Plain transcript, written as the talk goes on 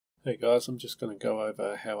Hey guys, I'm just going to go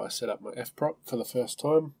over how I set up my F-prop for the first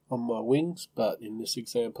time on my wings, but in this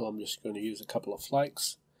example I'm just going to use a couple of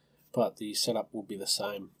flakes, but the setup will be the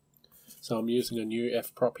same. So I'm using a new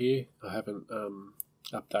F-prop here. I haven't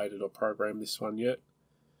updated or programmed this one yet.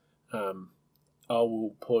 I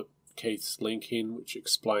will put Keith's link in which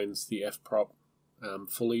explains the F-prop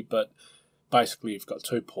fully, but basically you've got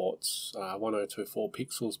two ports, 1024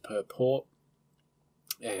 pixels per port,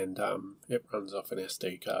 and it runs off an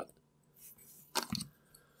SD card.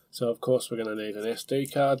 So of course we're going to need an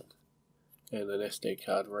SD card and an SD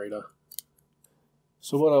card reader.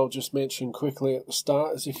 So what I'll just mention quickly at the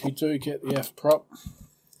start is if you do get the F-prop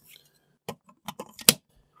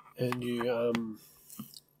and you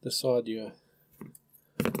decide you're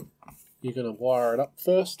going to wire it up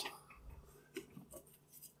first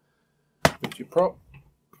with your prop.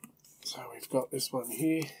 So we've got this one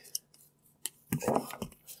here.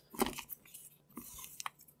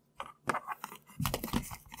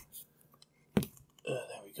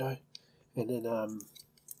 There we go. And then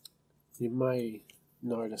you may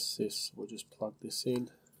notice this. We'll just plug this in.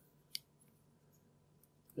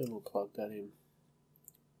 And we'll plug that in.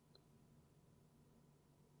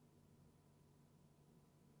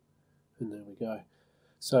 And there we go.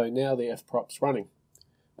 So now the F-prop's running.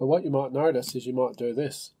 But what you might notice is you might do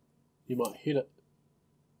this. You might hit it.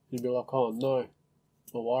 You'd be like, oh no,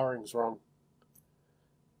 my wiring's wrong.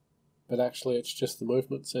 But actually it's just the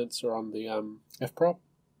movement sensor on the F-prop.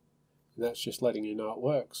 And that's just letting you know it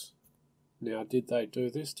works. Now, did they do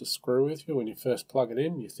this to screw with you when you first plug it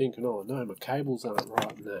in? You're thinking, oh no, my cables aren't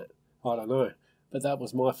right in that. I don't know. But that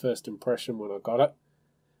was my first impression when I got it.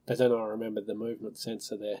 But then I remembered the movement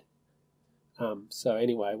sensor there. So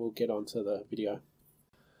anyway, we'll get on to the video.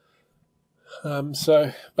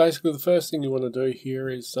 So basically the first thing you want to do here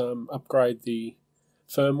is upgrade the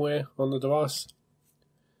firmware on the device.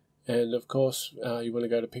 And of course you want to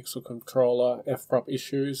go to Pixel Controller, F-prop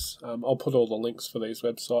issues. I'll put all the links for these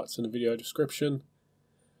websites in the video description.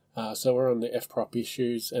 So we're on the F-prop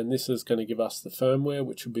issues, and this is going to give us the firmware,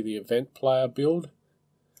 which will be the event player build.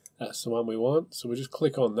 That's the one we want. So we'll just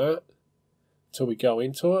click on that till we go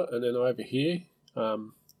into it, and then over here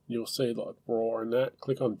you'll see like raw and that.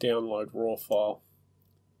 Click on download raw file,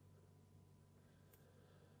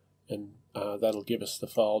 and that'll give us the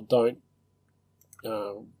file. Don't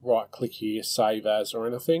right click here, save as or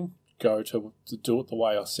anything. Go to do it the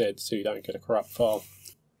way I said so you don't get a corrupt file.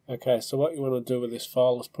 Okay, so what you want to do with this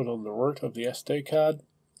file is put on the root of the SD card.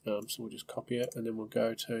 So we'll just copy it, and then we'll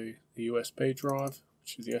go to the USB drive,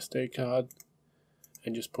 which is the SD card,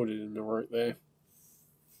 and just put it in the root there.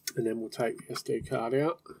 And then we'll take the SD card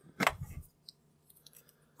out.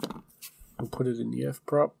 We'll put it in the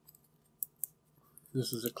F-prop.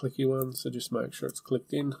 This is a clicky one, so just make sure it's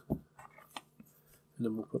clicked in. And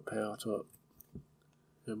then we'll put power to it.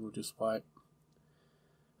 And we'll just wait.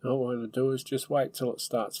 And all we're going to do is just wait till it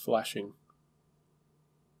starts flashing.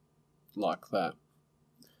 Like that.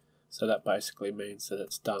 So that basically means that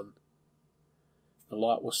it's done. The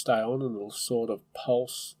light will stay on and it'll sort of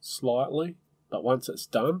pulse slightly. But once it's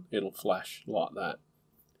done, it'll flash like that.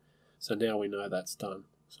 So now we know that's done.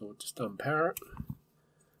 So we'll just unpower it.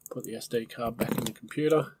 Put the SD card back in the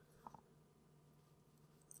computer.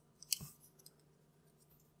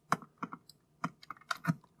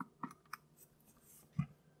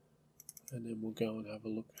 And then we'll go and have a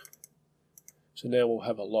look. So now we'll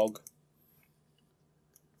have a log.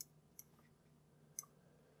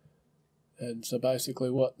 And so basically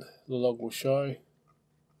what the log will show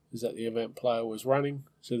is that the event player was running.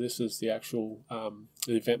 So this is the actual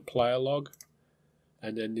the event player log.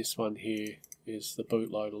 And then this one here is the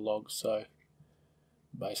bootloader log. So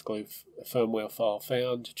basically a firmware file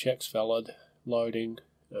found, checks valid, loading,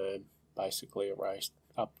 and basically erased,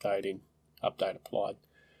 updating, update applied.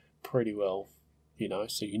 Pretty well, you know,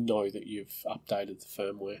 so you know that you've updated the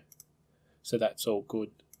firmware. So that's all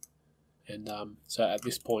good. And so at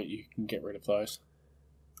this point you can get rid of those.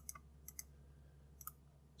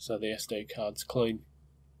 So the SD card's clean.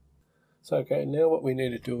 So okay, now what we need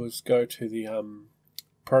to do is go to the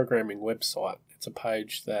programming website. It's a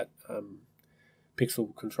page that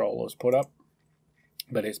Pixel Controller has put up,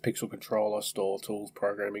 but it's Pixel Controller Store Tools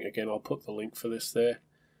Programming. Again, I'll put the link for this there.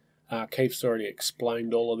 Keith's already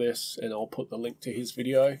explained all of this, and I'll put the link to his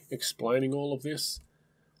video explaining all of this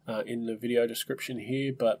in the video description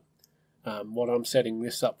here. But what I'm setting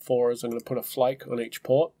this up for is I'm going to put a flake on each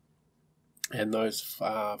port, and those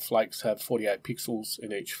flakes have 48 pixels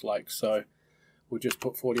in each flake. So we'll just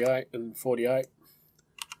put 48 and 48.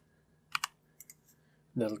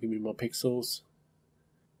 And that'll give me my pixels.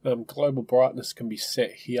 Global brightness can be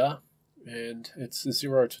set here. and it's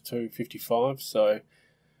 0 to 255, so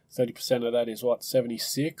 30% of that is what,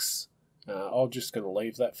 76. I'm just going to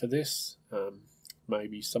leave that for this.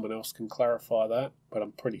 Maybe someone else can clarify that, but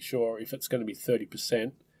I'm pretty sure if it's going to be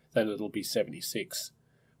 30%, then it'll be 76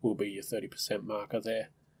 will be your 30% marker there.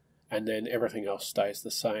 And then everything else stays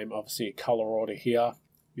the same. Obviously a color order here,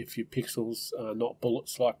 if your pixels are not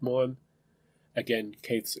bullets like mine. Again,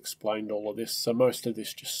 Keith's explained all of this, so most of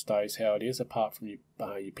this just stays how it is, apart from your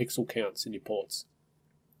pixel counts in your ports.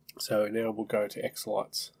 So now we'll go to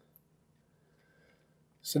Xlights.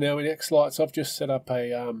 So now in Xlights, I've just set up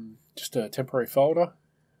just a temporary folder,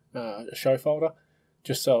 a show folder,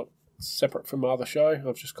 just so it's separate from my other show.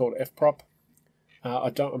 I've just called it fprop.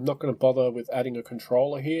 I'm not going to bother with adding a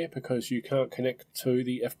controller here because you can't connect to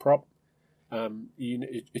the fprop.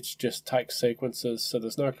 It just takes sequences, so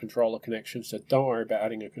there's no controller connection, so don't worry about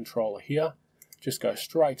adding a controller here. Just go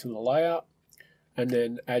straight to the layout and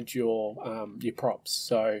then add your props.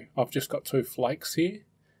 So I've just got 2 flakes here,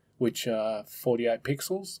 which are 48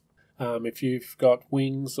 pixels. If you've got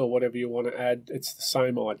wings or whatever you want to add, it's the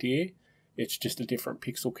same idea. It's just a different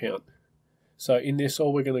pixel count. So in this,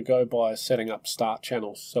 all we're going to go by is setting up start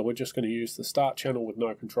channels. So we're just going to use the start channel with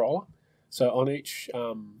no controller. So on each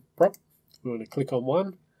prop, we're going to click on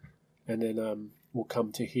one, and then we'll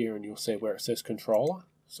come to here and you'll see where it says controller.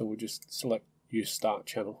 So we'll just select use start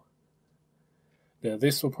channel. Now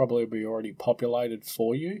this will probably be already populated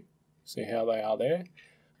for you. See how they are there.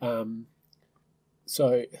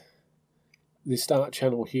 So the start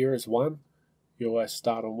channel here is 1. You always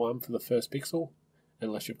start on 1 for the first pixel,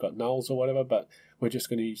 unless you've got nulls or whatever, but we're just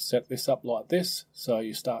going to set this up like this. So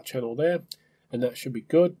you start channel there, and that should be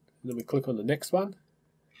good. And then we click on the next one,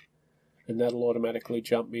 and that'll automatically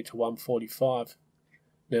jump me to 145.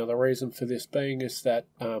 Now the reason for this being is that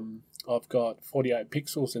I've got 48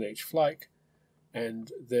 pixels in each flake,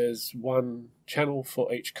 and there's 1 channel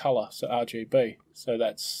for each color, so RGB. So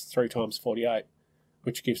that's 3 times 48,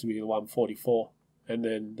 which gives me the 144. And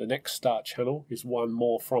then the next start channel is 1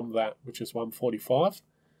 more from that, which is 145.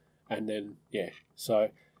 And then, yeah, so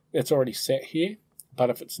it's already set here. But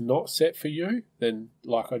if it's not set for you, then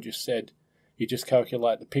like I just said, you just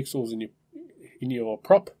calculate the pixels in your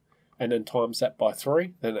prop and then times that by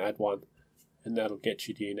 3, then add 1. And that'll get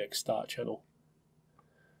you to your next start channel.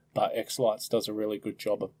 But Xlights does a really good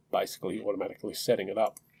job of basically automatically setting it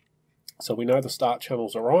up. So we know the start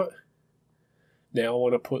channels are right. Now I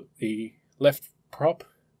want to put the left prop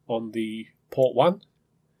on the port 1.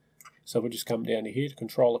 So we'll just come down to here to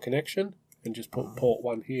controller connection and just put port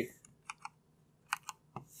 1 here.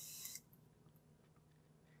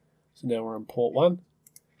 So now we're on port 1,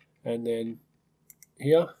 and then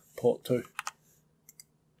here, port 2.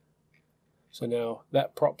 So now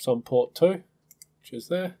that prop's on port 2, which is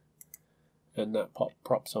there, and that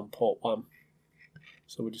prop's on port 1.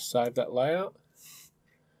 So we'll just save that layout,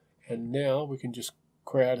 and now we can just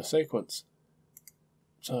create a sequence.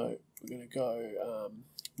 So we're going to go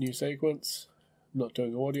new sequence. I'm not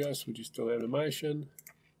doing audio, so we'll just do animation,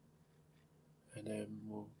 and then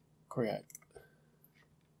we'll create.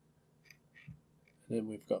 And then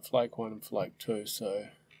we've got flake 1 and flake 2, so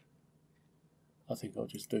I think I'll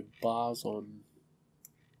just do bars on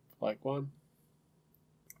flake 1.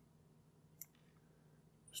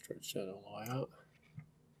 Stretch that all the way out.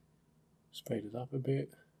 Speed it up a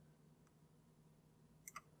bit.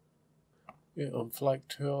 Yeah, on flake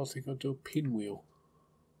 2, I think I'll do a pinwheel.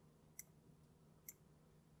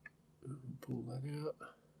 Pull that out.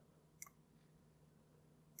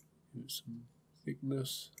 Give it some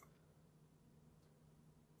thickness.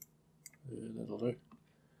 Yeah, that'll do.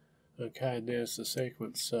 Okay, and there's the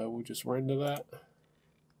sequence, so we'll just render that.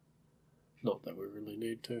 Not that we really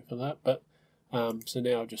need to for that, but so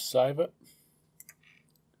now I'll just save it.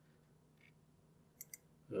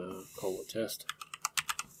 Call it test.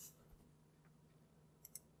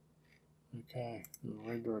 Okay, I'll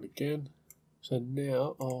render it again. So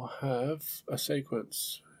now I'll have a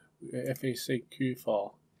sequence, FECQ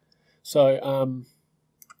file. So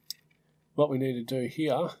what we need to do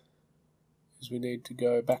here is we need to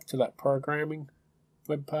go back to that programming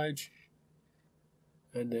web page,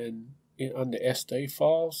 and then under SD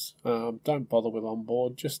files, don't bother with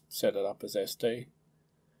onboard, just set it up as SD.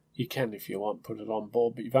 You can, if you want, put it on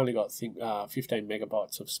board, but you've only got 15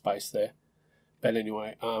 megabytes of space there. But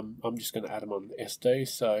anyway, I'm just going to add them on SD,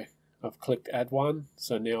 so I've clicked add one,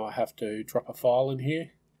 so now I have to drop a file in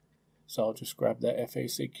here. So I'll just grab that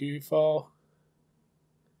FECQ file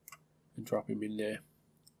and drop him in there.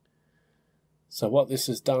 So what this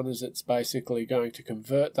has done is it's basically going to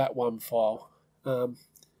convert that one file.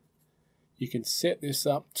 You can set this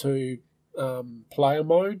up to player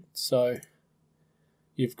mode. So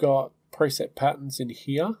you've got preset patterns in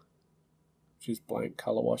here, which is blank,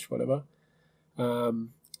 color wash, whatever.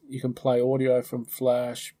 You can play audio from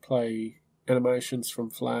Flash, play animations from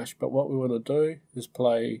Flash, but what we want to do is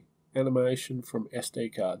play animation from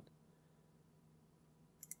SD card.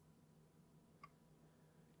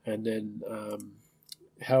 And then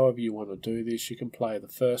however you want to do this, you can play the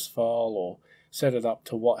first file or set it up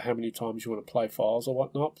to how many times you want to play files or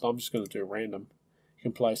whatnot. I'm just going to do random. You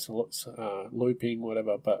can play looping,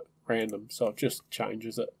 whatever, but random, so it just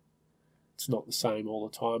changes it. It's not the same all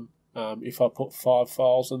the time. If I put 5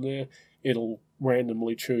 files in there, it'll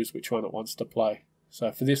randomly choose which one it wants to play.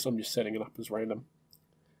 So for this, I'm just setting it up as random.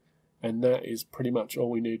 And that is pretty much all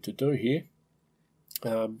we need to do here.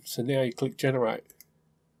 So now you click generate.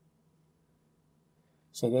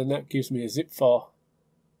 So then that gives me a zip file.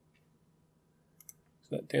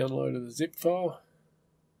 So that downloaded the zip file.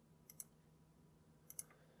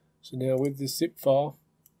 So now with this zip file,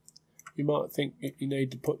 you might think you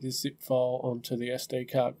need to put this zip file onto the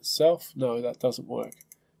SD card itself. No, that doesn't work.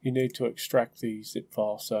 You need to extract the zip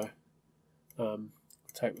file, so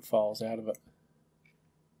take the files out of it.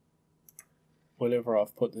 Whenever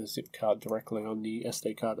I've put the zip card directly on the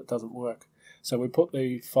SD card, it doesn't work. So we put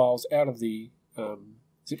the files out of the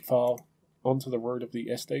zip file onto the root of the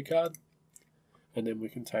SD card, and then we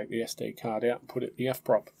can take the SD card out and put it in the F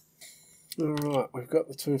prop. Alright, we've got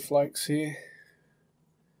the 2 flakes here.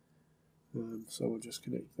 So we'll just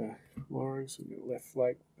connect the wiring. So we've got the left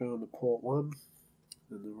flake will go on to port 1,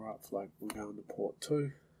 and the right flake will go on to port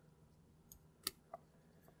 2.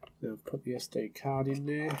 Now put the SD card in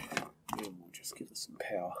there, and we'll just give it some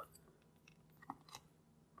power.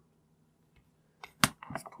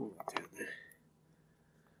 Let's pull that down there.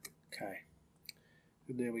 Okay,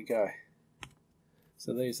 and there we go.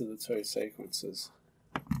 So these are the 2 sequences.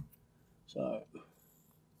 So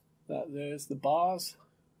there's the bars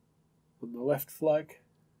on the left flake,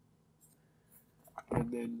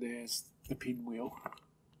 and then there's the pinwheel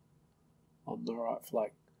on the right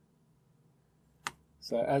flake.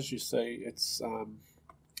 So as you see, it's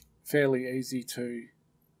fairly easy to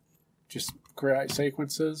just create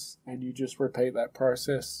sequences, and you just repeat that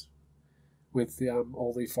process with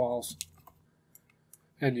all the files.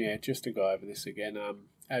 And yeah, just to go over this again,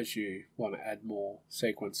 as you want to add more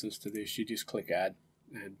sequences to this, you just click add,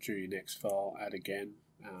 and do your next file, add again,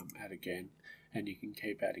 and you can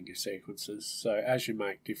keep adding your sequences. So as you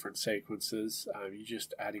make different sequences, you're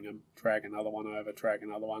just adding them, drag another one over, drag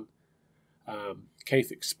another one.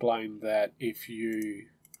 Keith explained that if you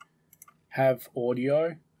have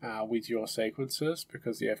audio with your sequences,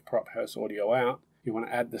 because the F prop has audio out, you want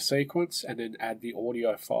to add the sequence and then add the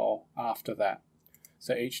audio file after that.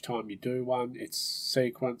 So each time you do one, it's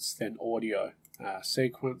sequence, then audio,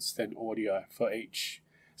 sequence, then audio for each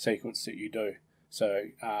sequence that you do. So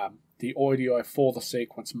the audio for the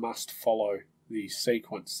sequence must follow the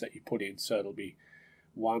sequence that you put in. So it'll be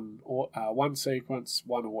one sequence,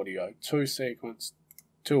 one audio, 2 sequence,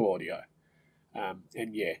 2 audio.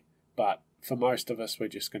 And yeah, but for most of us, we're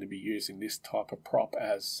just going to be using this type of prop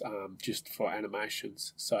as just for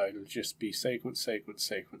animations. So it'll just be sequence, sequence,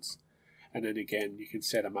 sequence. And then again, you can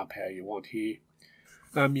set them up how you want here.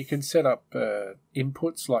 You can set up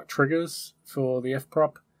inputs like triggers for the F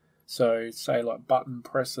prop. So say like button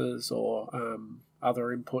presses or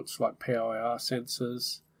other inputs like PIR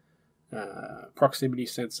sensors, proximity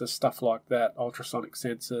sensors, stuff like that, ultrasonic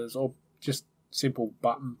sensors, or just simple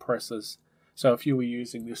button presses. So if you were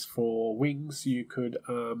using this for wings, you could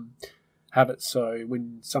have it so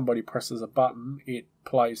when somebody presses a button, it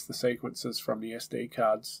plays the sequences from the SD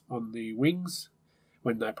cards on the wings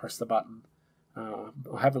when they press the button.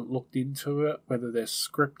 I haven't looked into it, whether there's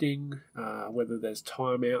scripting, whether there's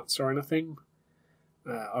timeouts or anything.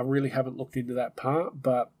 I really haven't looked into that part,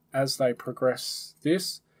 but as they progress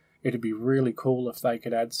this, it'd be really cool if they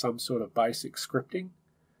could add some sort of basic scripting.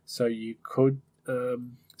 So you could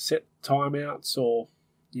set timeouts, or,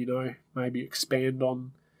 you know, maybe expand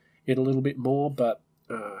on it a little bit more, but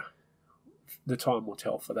the time will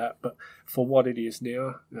tell for that. But for what it is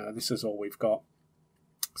now, this is all we've got.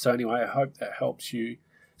 So anyway, I hope that helps you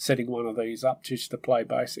setting one of these up just to play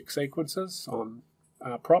basic sequences on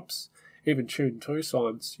props. Even tune 2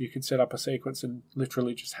 signs, you can set up a sequence and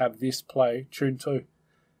literally just have this play tune 2.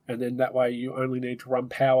 And then that way you only need to run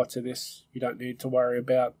power to this. You don't need to worry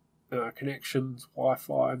about connections,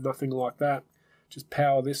 Wi-Fi, nothing like that. Just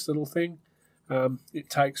power this little thing. It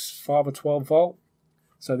takes 5 or 12 volt.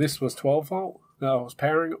 So this was 12 volt that I was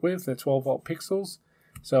powering it with. They're 12 volt pixels.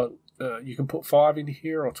 So you can put 5 in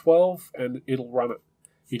here or 12 and it'll run it.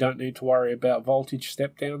 You don't need to worry about voltage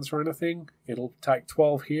step downs or anything. It'll take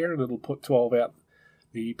 12 here and it'll put 12 out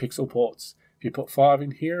the pixel ports. If you put 5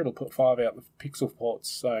 in here, it'll put 5 out the pixel ports.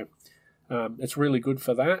 So it's really good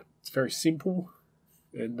for that. It's very simple.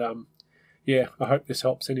 And yeah, I hope this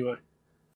helps anyway.